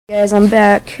Guys, I'm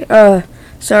back.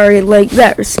 Sorry, like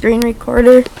that screen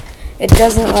recorder, it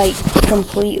doesn't like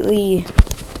completely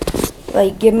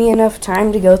like give me enough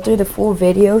time to go through the full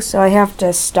video, so I have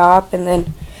to stop and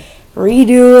then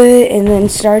redo it and then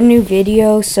start a new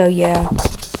video. So yeah,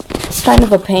 it's kind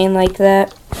of a pain like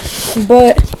that.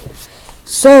 But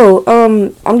so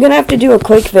I'm gonna have to do a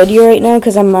quick video right now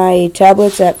because my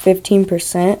tablet's at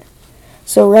 15%.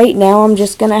 So right now I'm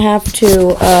just gonna have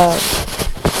to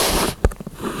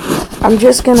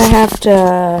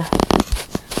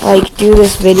like do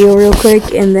this video real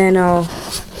quick, and then I'll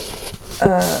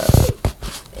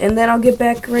get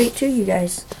back right to you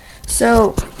guys.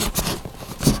 So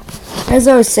as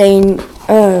I was saying,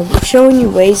 showing you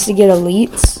ways to get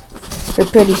elites for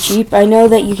pretty cheap. I know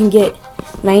that you can get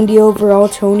 90 overall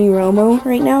Tony Romo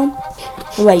right now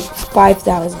for like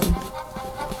 5,000.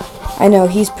 I know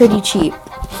he's pretty cheap.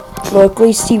 Well, at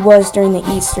least he was during the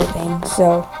Easter thing.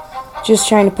 So just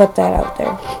trying to put that out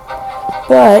there.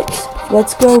 But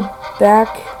let's go back.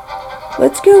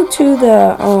 Let's go to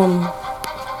the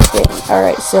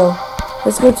alright, so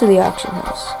let's go to the auction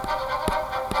house.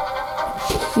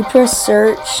 You press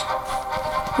search.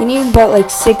 You need about like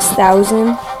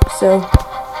 6,000. So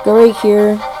go right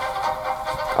here.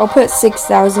 I'll put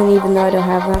 6,000 even though I don't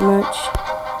have that much.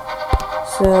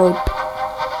 So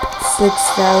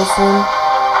 6,000.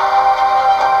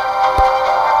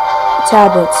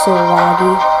 Tablet's so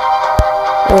laggy.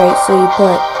 Alright, so you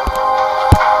put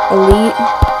elite,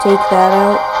 take that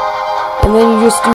out, and then you just do